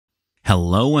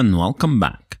Hello and welcome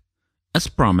back. As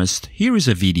promised, here is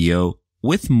a video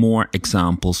with more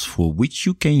examples for which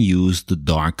you can use the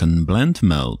Darken Blend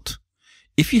mode.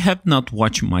 If you have not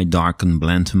watched my Darken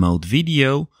Blend mode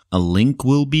video, a link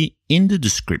will be in the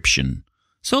description.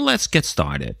 So let's get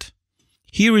started.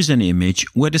 Here is an image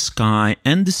where the sky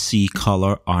and the sea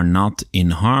color are not in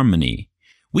harmony.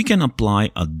 We can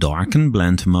apply a Darken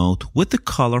Blend mode with the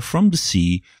color from the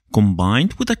sea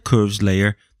combined with a curves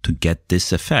layer to get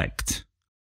this effect.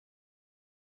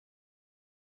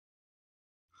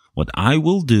 What I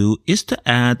will do is to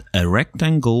add a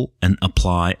rectangle and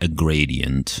apply a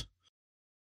gradient.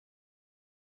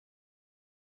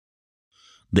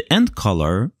 The end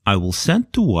color I will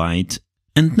set to white,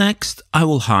 and next I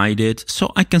will hide it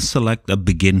so I can select a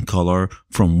begin color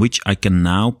from which I can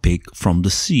now pick from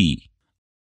the sea.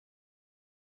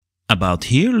 About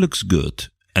here looks good,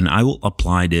 and I will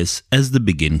apply this as the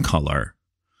begin color.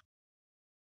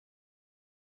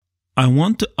 I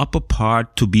want the upper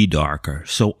part to be darker,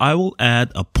 so I will add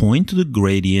a point to the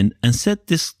gradient and set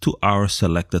this to our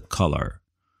selected color.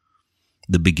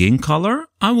 The begin color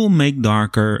I will make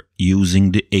darker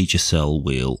using the HSL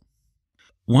wheel.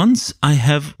 Once I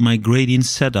have my gradient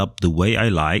set up the way I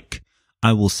like,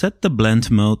 I will set the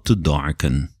blend mode to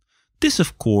darken. This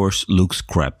of course looks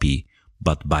crappy,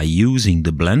 but by using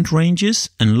the blend ranges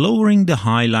and lowering the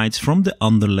highlights from the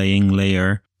underlaying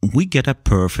layer, we get a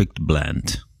perfect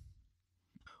blend.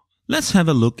 Let's have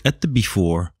a look at the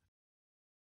before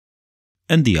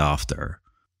and the after.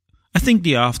 I think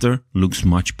the after looks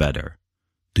much better.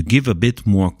 To give a bit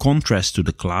more contrast to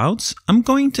the clouds, I'm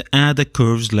going to add a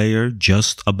curves layer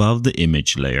just above the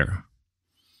image layer.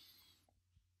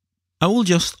 I will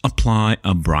just apply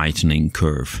a brightening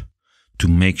curve. To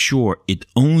make sure it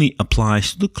only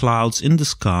applies to the clouds in the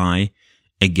sky,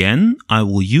 again I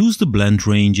will use the blend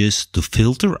ranges to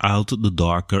filter out the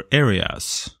darker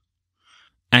areas.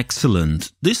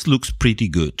 Excellent, this looks pretty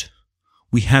good.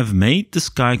 We have made the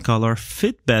sky color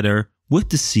fit better with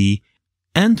the sea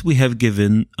and we have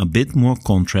given a bit more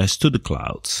contrast to the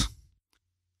clouds.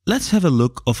 Let's have a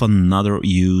look of another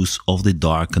use of the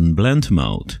Darken Blend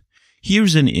mode.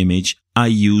 Here's an image I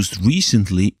used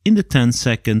recently in the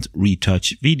 10-second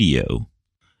retouch video.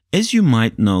 As you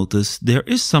might notice, there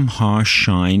is some harsh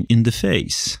shine in the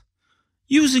face.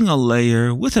 Using a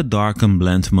layer with a Darken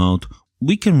Blend mode,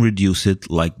 we can reduce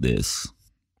it like this.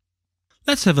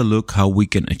 Let's have a look how we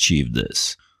can achieve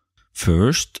this.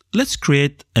 First, let's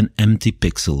create an empty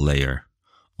pixel layer.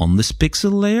 On this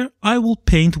pixel layer, I will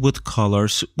paint with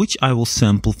colors which I will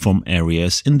sample from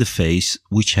areas in the face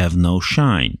which have no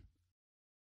shine.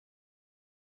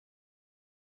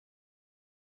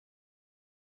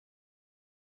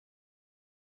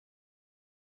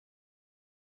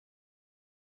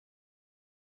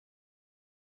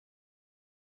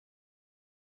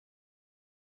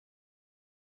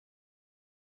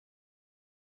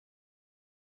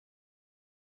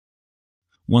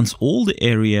 Once all the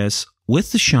areas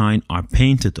with the shine are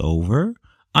painted over,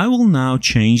 I will now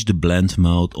change the blend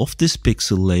mode of this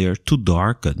pixel layer to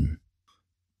darken.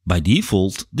 By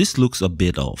default, this looks a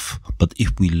bit off, but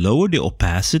if we lower the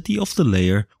opacity of the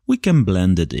layer, we can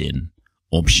blend it in.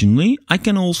 Optionally, I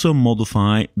can also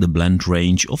modify the blend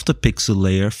range of the pixel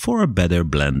layer for a better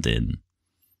blend in.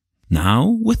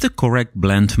 Now, with the correct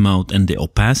blend mode and the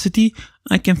opacity,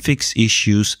 I can fix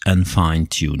issues and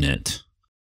fine-tune it.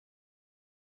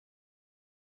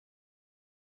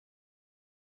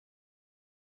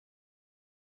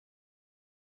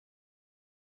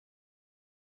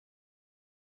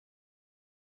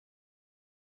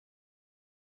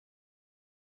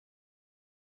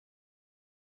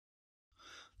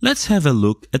 Let's have a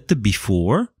look at the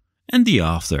before and the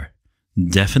after.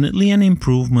 Definitely an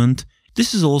improvement.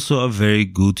 This is also a very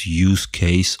good use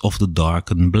case of the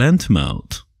Darken Blend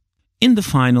mode. In the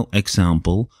final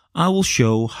example, I will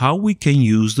show how we can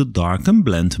use the Darken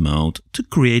Blend mode to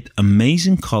create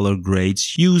amazing color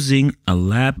grades using a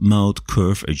lab mode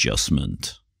curve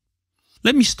adjustment.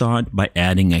 Let me start by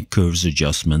adding a curves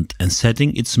adjustment and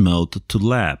setting its mode to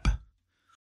lab.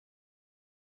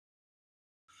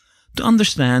 To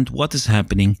understand what is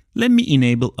happening, let me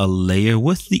enable a layer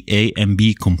with the A and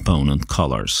B component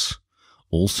colors.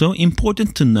 Also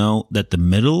important to know that the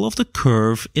middle of the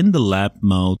curve in the lab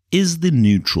mode is the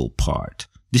neutral part.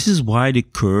 This is why the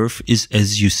curve is,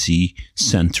 as you see,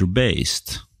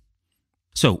 center-based.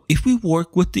 So if we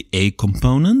work with the A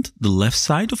component, the left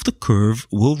side of the curve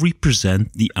will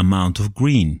represent the amount of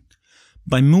green.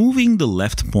 By moving the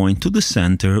left point to the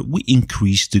center, we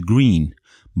increase the green.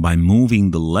 By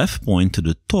moving the left point to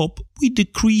the top, we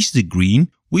decrease the green,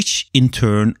 which in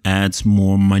turn adds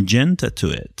more magenta to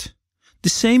it. The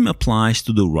same applies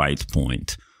to the right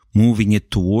point. Moving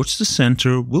it towards the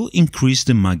center will increase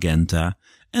the magenta,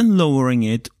 and lowering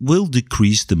it will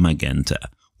decrease the magenta,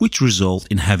 which result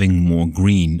in having more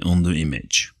green on the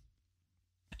image.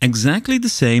 Exactly the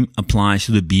same applies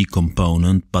to the B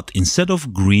component, but instead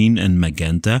of green and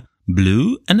magenta,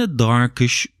 blue and a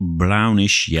darkish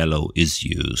brownish yellow is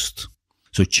used.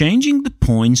 So changing the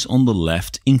points on the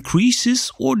left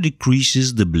increases or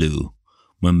decreases the blue.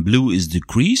 When blue is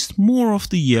decreased, more of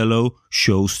the yellow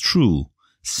shows through.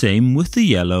 Same with the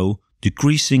yellow,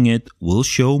 decreasing it will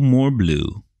show more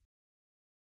blue.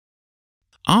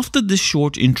 After this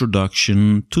short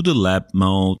introduction to the lab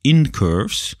mode in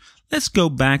curves, let's go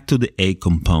back to the A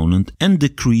component and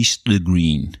decrease the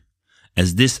green.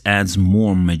 As this adds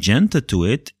more magenta to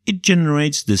it, it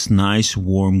generates this nice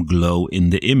warm glow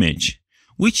in the image,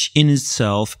 which in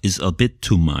itself is a bit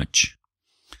too much.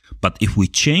 But if we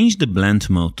change the blend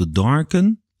mode to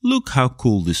darken, look how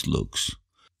cool this looks.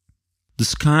 The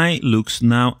sky looks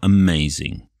now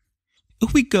amazing.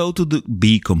 If we go to the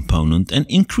B component and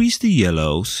increase the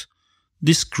yellows,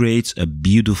 this creates a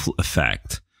beautiful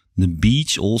effect. The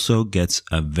beach also gets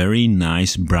a very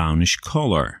nice brownish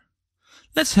color.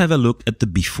 Let's have a look at the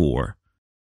before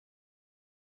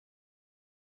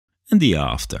and the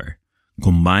after.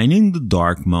 Combining the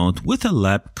dark mode with a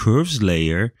lab curves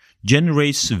layer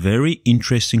generates very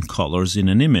interesting colors in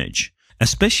an image,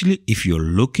 especially if you're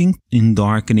looking in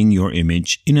darkening your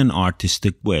image in an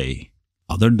artistic way.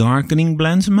 Other darkening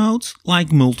blend modes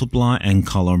like multiply and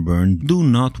color burn do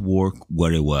not work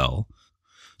very well.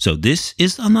 So this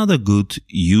is another good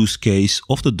use case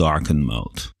of the darken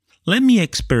mode. Let me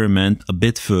experiment a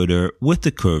bit further with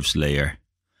the curves layer.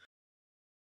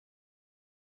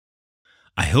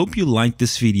 I hope you liked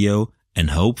this video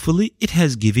and hopefully it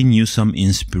has given you some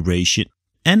inspiration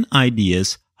and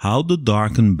ideas how the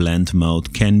darken blend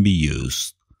mode can be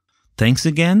used. Thanks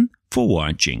again for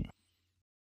watching.